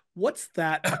better. What's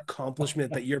that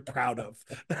accomplishment that you're proud of?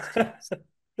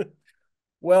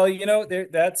 Well,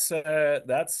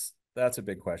 that's a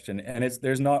big question, and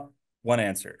there's not one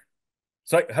answer.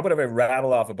 So how about if I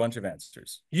rattle off a bunch of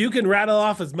answers? You can rattle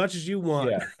off as much as you want.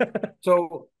 Yeah.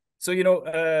 So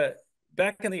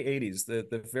back in the 80s,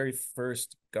 the very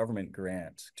first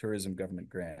tourism government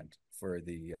grant for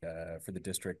the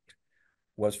district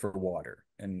was for water,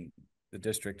 and the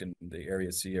district and the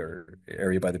area C or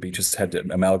area by the beaches had to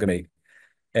amalgamate,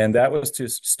 and that was to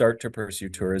start to pursue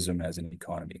tourism as an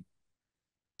economy.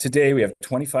 Today we have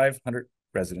 2,500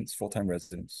 residents, full-time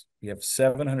residents. We have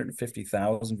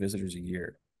 750,000 visitors a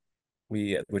year.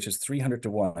 Which is 300 to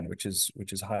 1, which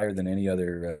is higher than any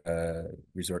other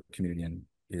resort community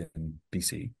in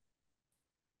BC.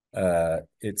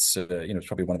 It's it's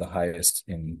probably one of the highest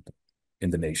in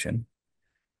the nation,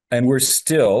 and we're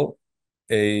still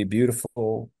a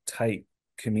beautiful, tight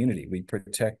community. We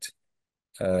protect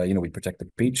We protect the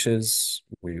beaches.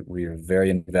 We are very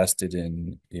invested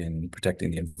in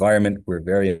protecting the environment. We're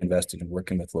very invested in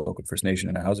working with local First Nation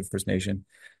and Housing First Nation.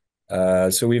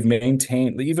 So we've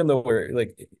maintained, even though we're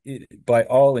by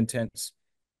all intents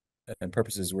and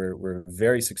purposes, we're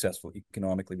very successful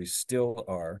economically. We still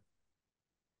are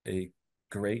a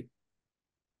great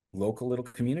local little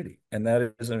community, and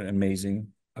that is an amazing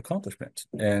accomplishment.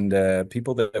 And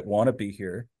people that want to be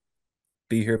here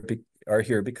are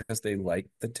here because they like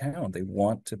the town. They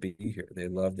want to be here. They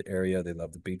love the area. They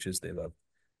love the beaches. They love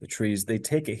the trees. They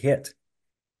take a hit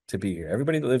to be here.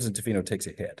 Everybody that lives in Tofino takes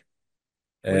a hit.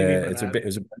 What do you mean by It's a that?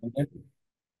 bit.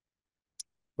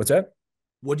 What's that?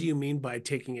 What do you mean by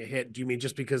taking a hit? Do you mean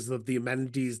just because of the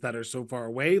amenities that are so far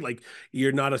away? Like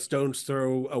you're not a stone's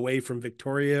throw away from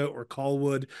Victoria or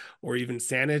Colwood or even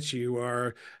Saanich. You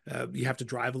have to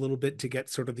drive a little bit to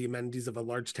get sort of the amenities of a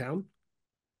large town.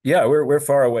 Yeah, we're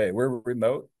far away. We're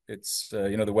remote. It's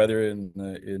the weather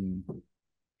in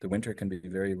the winter can be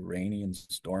very rainy and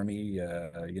stormy.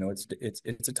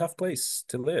 It's a tough place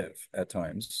to live at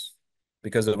times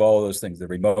because of all of those things: the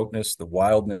remoteness, the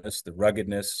wildness, the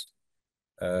ruggedness.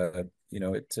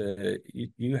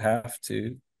 You have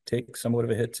to take somewhat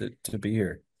of a hit to be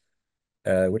here,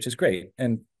 which is great.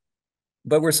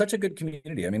 But we're such a good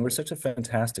community. I mean, we're such a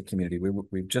fantastic community.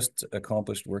 We've just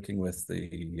accomplished working with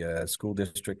the school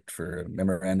district for a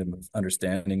memorandum of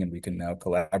understanding, and we can now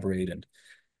collaborate and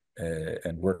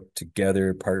work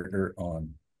together, partner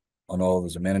on all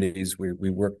those amenities.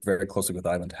 We work very closely with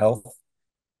Island Health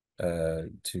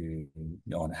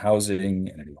on housing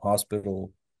and a new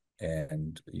hospital,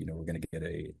 and we're going to get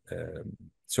a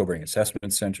sobering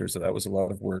assessment center. So that was a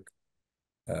lot of work.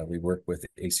 We work with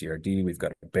ACRD. We've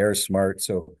got Bear Smart.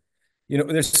 So,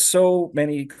 there's so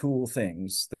many cool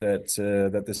things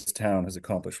that this town has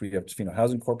accomplished. We have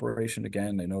Housing Corporation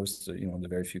again. I noticed the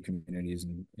very few communities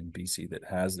in BC that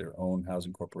has their own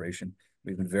housing corporation.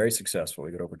 We've been very successful.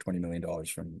 We got over $20 million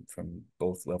from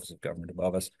both levels of government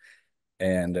above us,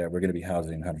 and we're going to be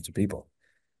housing hundreds of people,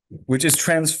 which has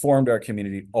transformed our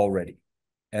community already.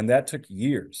 And that took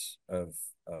years of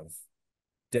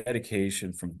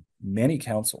dedication from many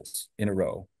councils in a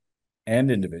row and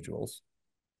individuals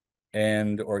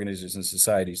and organizations and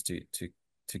societies to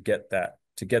get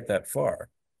that far.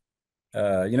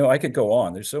 I could go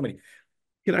on. There's so many.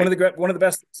 One of the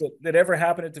best things that ever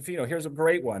happened at Tofino. Here's a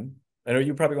great one. I know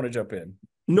you probably want to jump in.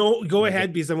 No, go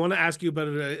ahead, because I want to ask you about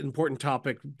an important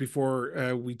topic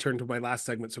before we turn to my last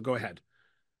segment. So go ahead.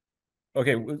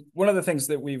 Okay, one of the things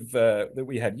that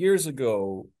we had years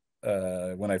ago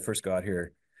when I first got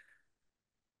here,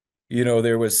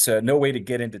 there was no way to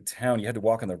get into town. You had to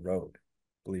walk on the road,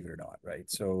 believe it or not, right?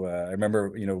 So I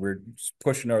remember, we're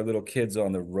pushing our little kids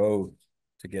on the road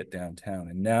to get downtown,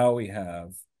 and now we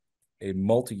have a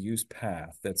multi-use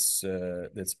path that's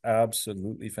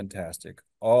absolutely fantastic,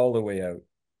 all the way out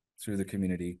through the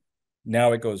community.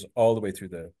 Now it goes all the way through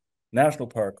the national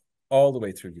park, all the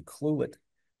way through Ucluelet.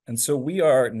 And so we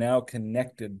are now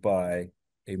connected by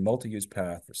a multi-use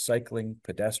path for cycling,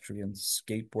 pedestrians,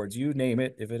 skateboards, you name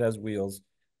it, if it has wheels,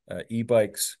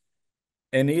 e-bikes.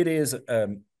 And it is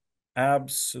an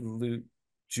absolute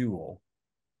jewel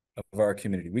of our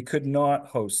community. We could not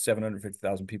host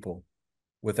 750,000 people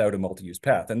without a multi-use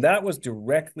path. And that was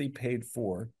directly paid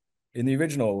for. In the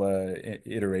original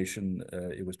iteration,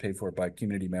 it was paid for by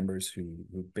community members who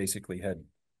basically had,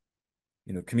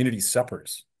 community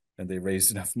suppers, and they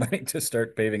raised enough money to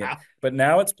start paving it. Wow. But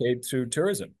now it's paid through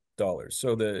tourism dollars.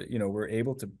 So we're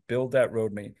able to build that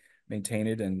road, maintain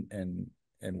it and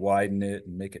widen it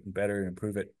and make it better and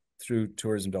improve it through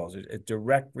tourism dollars. A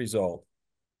direct result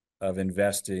of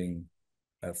investing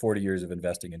 40 years of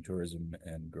investing in tourism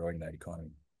and growing that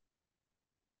economy.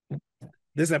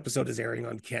 This episode is airing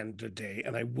on Canada Day,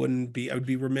 and I would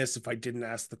be remiss if I didn't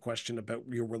ask the question about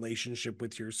your relationship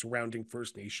with your surrounding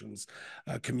First Nations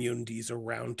communities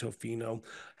around Tofino.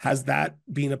 Has that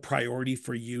been a priority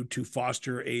for you to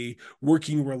foster a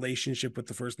working relationship with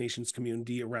the First Nations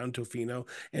community around Tofino?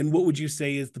 And what would you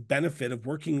say is the benefit of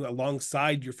working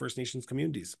alongside your First Nations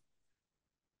communities?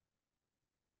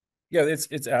 Yeah,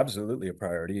 it's absolutely a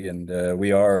priority, and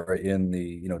we are in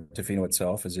the Tofino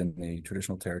itself is in the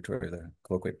traditional territory of the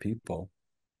Cloquet people,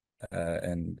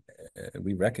 and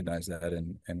we recognize that,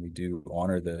 and we do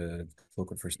honor the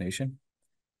Cloquet First Nation,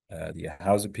 the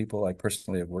Hausag people. I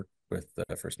personally have worked with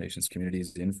First Nations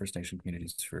communities in First Nation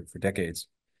communities for decades,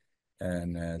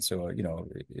 and so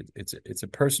it's a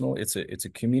personal, it's a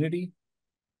community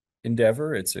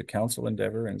endeavor, it's a council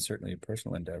endeavor, and certainly a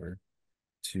personal endeavor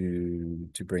to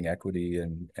bring equity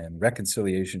and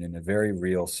reconciliation in a very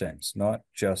real sense, not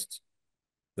just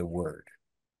the word.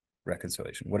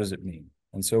 reconciliation? What does it mean?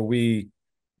 And so we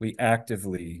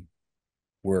actively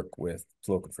work with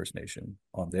local First Nation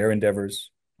on their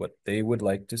endeavors, what they would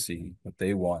like to see, what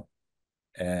they want,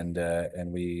 and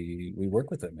we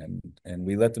work with them, and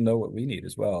we let them know what we need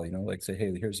as well. You know, like say,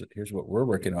 hey, here's what we're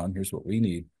working on. Here's what we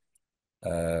need.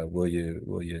 Will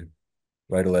you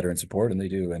write a letter in support? And they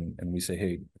do, and we say,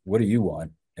 hey, what do you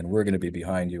want? And we're going to be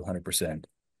behind you 100%,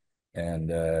 and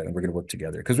we're going to work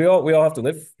together because we all have to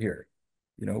live here.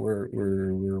 You know,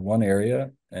 we're one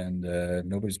area, and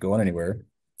nobody's going anywhere.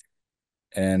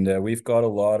 And we've got a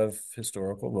lot of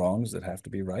historical wrongs that have to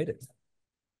be righted.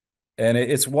 And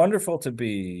it's wonderful to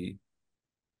be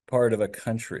part of a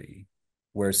country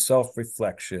where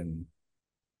self-reflection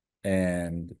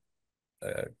and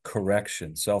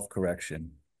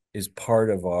self-correction is part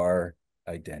of our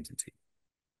identity.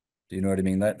 Do you know what I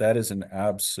mean? That is an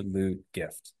absolute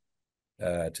gift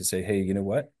to say, hey, you know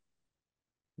what?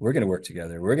 We're going to work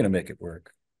together. We're going to make it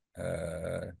work.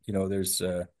 You know, there's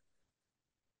a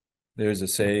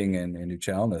saying in New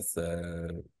Chalmouth,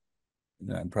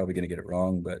 I'm probably going to get it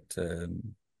wrong, but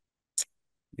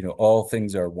you know, all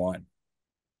things are one.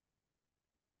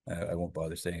 I won't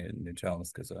bother saying it in New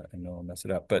Chalmouth because I know I'll mess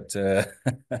it up. But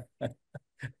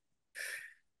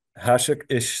Hashuk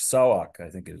Ish Sawak, I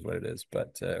think is what it is.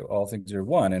 But all things are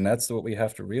one, and that's what we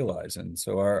have to realize. And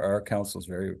so our council is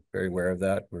very, very aware of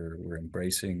that. We're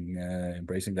embracing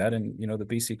that, and you know, the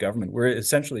BC government. We're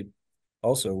essentially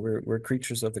also we're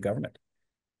creatures of the government,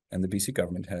 and the BC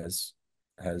government has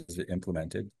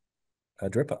implemented a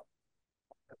DRIPA,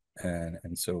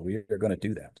 and so we are going to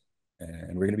do that,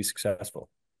 and we're going to be successful.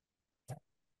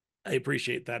 I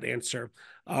appreciate that answer.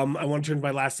 I want to turn to my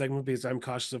last segment because I'm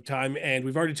cautious of time, and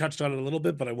we've already touched on it a little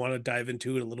bit, but I want to dive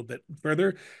into it a little bit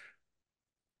further.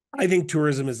 I think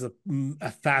tourism is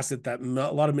a facet that a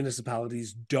lot of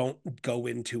municipalities don't go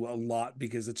into a lot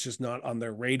because it's just not on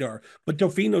their radar. But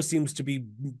Tofino seems to be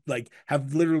like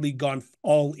have literally gone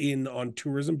all in on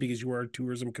tourism because you are a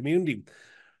tourism community.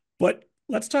 But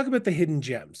let's talk about the hidden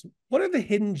gems. What are the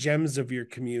hidden gems of your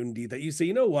community that you say,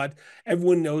 you know what,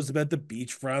 everyone knows about the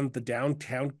beachfront, the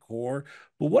downtown core,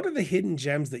 but what are the hidden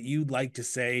gems that you'd like to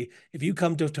say, if you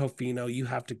come to Tofino, you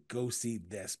have to go see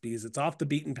this because it's off the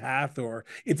beaten path or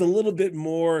it's a little bit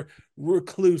more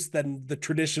recluse than the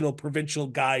traditional provincial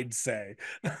guides say?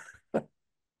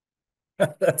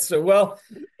 That's so well,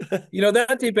 you know,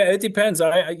 it depends.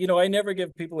 You know, I never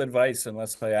give people advice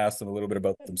unless I ask them a little bit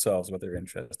about themselves, what they're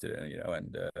interested in, you know,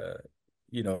 and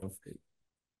you know,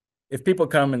 if people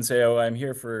come and say, oh, I'm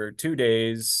here for 2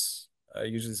 days, I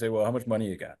usually say, well, how much money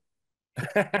you got?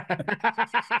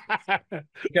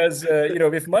 Because you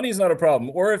know, if money is not a problem,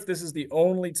 or if this is the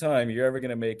only time you're ever going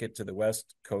to make it to the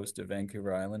west coast of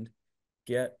Vancouver Island,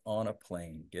 get on a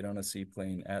plane, get on a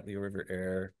seaplane at Leo River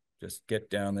Air. Just get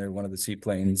down there, one of the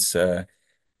seaplanes,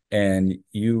 and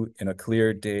you, in a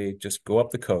clear day, just go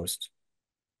up the coast.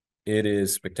 It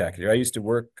is spectacular. I used to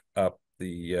work up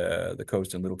the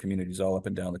coast in little communities all up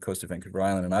and down the coast of Vancouver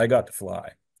Island, and I got to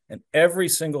fly. And every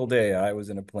single day I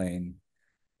was in a plane,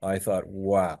 I thought,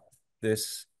 wow,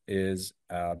 this is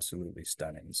absolutely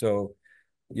stunning. So,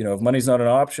 you know, if money's not an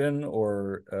option,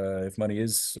 or if money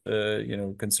is, you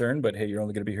know, concerned, but hey, you're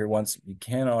only going to be here once, you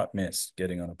cannot miss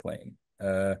getting on a plane.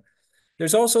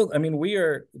 There's also, I mean,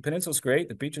 the Peninsula's great.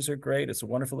 The beaches are great. It's a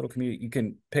wonderful little community. You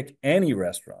can pick any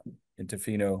restaurant in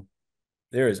Tofino.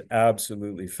 There is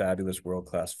absolutely fabulous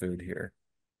world-class food here.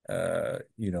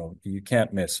 You know, you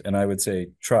can't miss. And I would say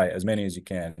try as many as you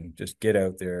can. Just get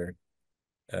out there.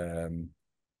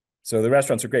 So the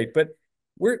restaurants are great, but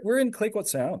we're in Clayoquot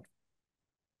Sound.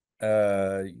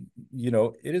 You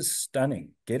know, it is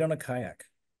stunning. Get on a kayak,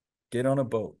 get on a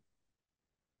boat.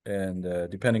 And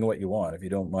depending on what you want, if you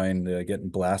don't mind getting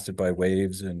blasted by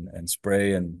waves and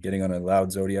spray and getting on a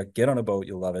loud Zodiac, get on a boat.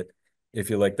 You'll love it. If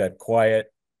you like that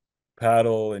quiet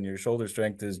paddle and your shoulder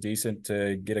strength is decent,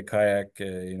 to get a kayak,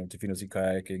 you know, Tofino Sea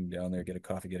kayaking down there, get a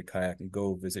coffee, get a kayak, and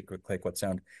go visit Clayoquot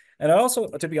Sound. And I also,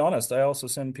 to be honest, I also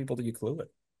send people to Ucluelet.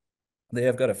 They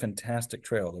have got a fantastic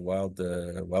trail,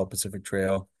 the Wild Pacific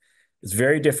Trail. It's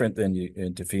very different than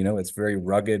in Tofino. It's very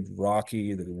rugged,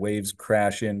 rocky. The waves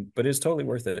crash in, but it's totally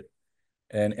worth it.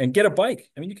 And get a bike.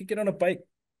 I mean, you could get on a bike,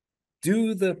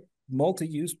 do the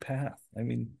multi-use path. I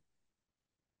mean,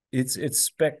 it's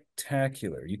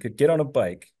spectacular. You could get on a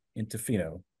bike in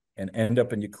Tofino and end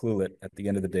up in Ucluelet at the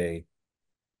end of the day.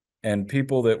 And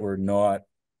people that were not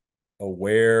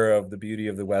aware of the beauty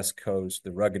of the West Coast,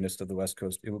 the ruggedness of the West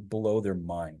Coast, it would blow their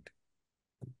mind.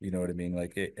 You know what I mean?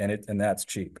 Like and that's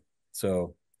cheap.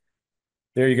 So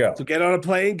there you go. So get on a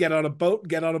plane, get on a boat,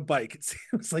 get on a bike. It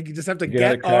seems like you just have to Get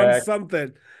on a get on kayak.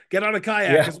 something. Get on a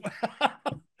kayak Yeah. as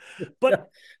well. But No,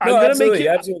 I'm gonna make absolutely, you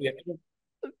absolutely.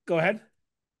 go ahead.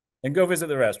 And go visit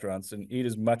the restaurants and eat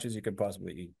as much as you can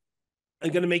possibly eat. I'm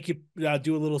going to make you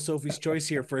do a little Sophie's Choice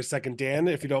here for a second, Dan,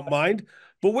 if you don't mind.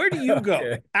 But where do you go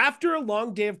Okay. after a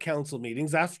long day of council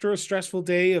meetings, after a stressful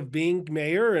day of being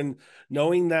mayor and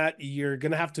knowing that you're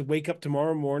going to have to wake up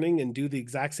tomorrow morning and do the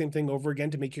exact same thing over again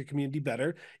to make your community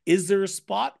better? Is there a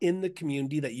spot in the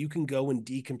community that you can go and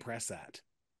decompress at?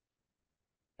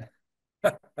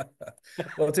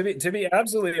 Well, to be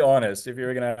absolutely honest, if you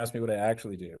were going to ask me what I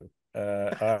actually do,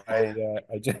 I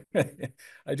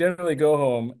generally go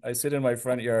home, I sit in my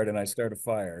front yard, and I start a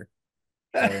fire,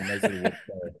 a nice little wood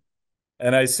fire,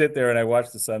 and I sit there and I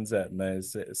watch the sunset, and I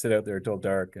sit out there till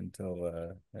dark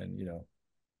until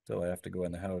I have to go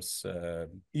in the house.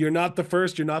 You're not the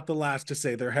first, you're not the last to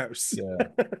say their house. Yeah,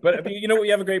 but I mean, we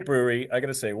have a great brewery. I got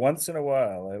to say, once in a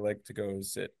while, I like to go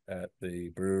sit at the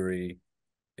brewery.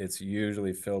 It's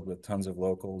usually filled with tons of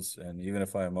locals, and even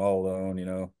if I'm all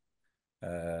alone,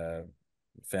 uh,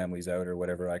 family's out or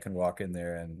whatever, I can walk in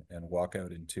there and walk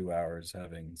out in 2 hours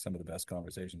having some of the best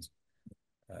conversations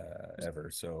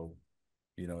ever. So,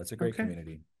 it's a great Okay.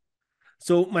 community.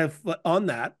 So my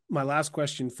last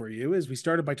question for you is: we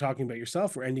started by talking about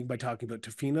yourself. We're ending by talking about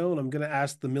Tofino, and I'm going to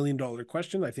ask the $1 million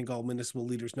question. I think all municipal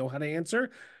leaders know how to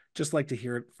answer. Just like to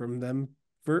hear it from them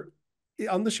for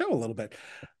on the show a little bit.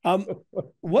 Um,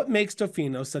 what makes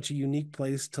Tofino such a unique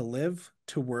place to live,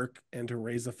 to work, and to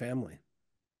raise a family?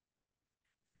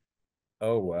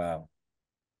 Oh, wow.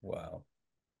 Wow.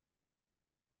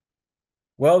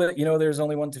 Well, there's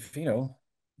only one Tofino.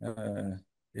 Uh,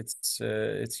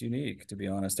 it's unique, to be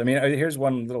honest. I mean, here's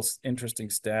one little interesting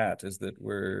stat is that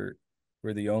we're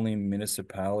the only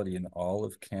municipality in all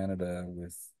of Canada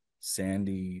with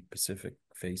sandy Pacific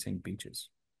facing beaches.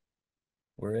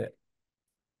 We're it.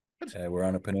 We're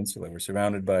on a peninsula. We're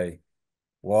surrounded by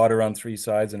water on three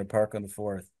sides and a park on the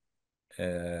fourth.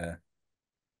 Uh,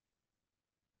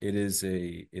 it's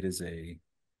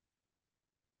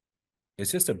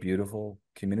just a beautiful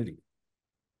community.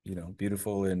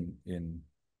 Beautiful in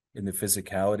the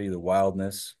physicality, the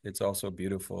wildness. It's also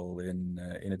beautiful in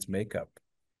its makeup.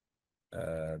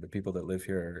 The people that live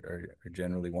here are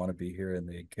generally want to be here and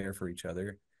they care for each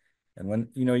other. And when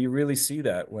you really see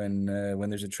that when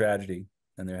there's a tragedy,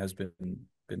 and there has been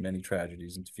many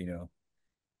tragedies in Tofino.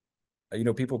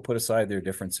 People put aside their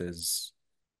differences.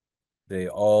 They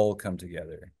all come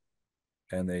together,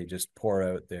 and they just pour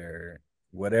out their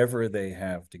whatever they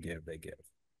have to give. They give.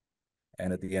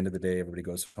 And at the end of the day, everybody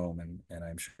goes home, and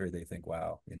I'm sure they think,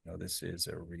 wow, this is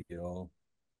a real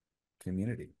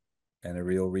community and a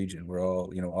real region. We're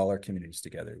all our communities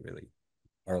together really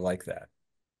are like that.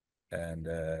 And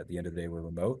at the end of the day, we're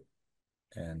remote.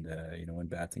 And, when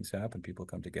bad things happen, people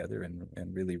come together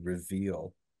and really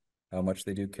reveal how much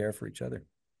they do care for each other.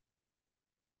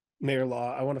 Mayor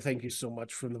Law, I want to thank you so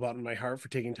much from the bottom of my heart for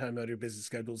taking time out of your busy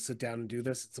schedule to sit down and do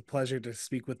this. It's a pleasure to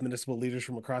speak with municipal leaders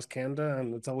from across Canada,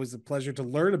 and it's always a pleasure to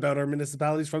learn about our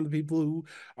municipalities from the people who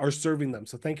are serving them.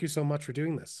 So thank you so much for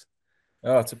doing this.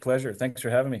 Oh, it's a pleasure. Thanks for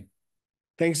having me.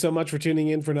 Thanks so much for tuning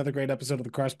in for another great episode of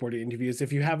the Cross Border Interviews.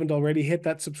 If you haven't already, hit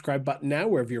that subscribe button now,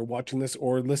 wherever you're watching this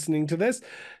or listening to this.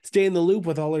 Stay in the loop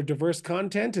with all our diverse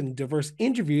content and diverse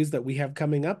interviews that we have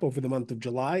coming up over the month of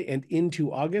July and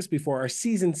into August before our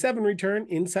season 7 return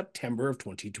in September of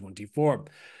 2024.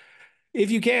 If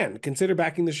you can, consider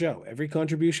backing the show. Every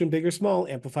contribution, big or small,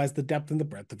 amplifies the depth and the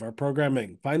breadth of our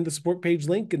programming. Find the support page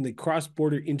link in the Cross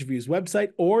Border Interviews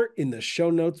website or in the show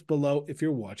notes below if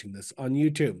you're watching this on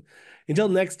YouTube. Until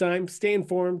next time, stay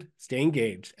informed, stay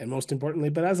engaged, and most importantly,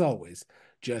 but as always,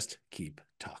 just keep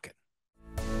talking.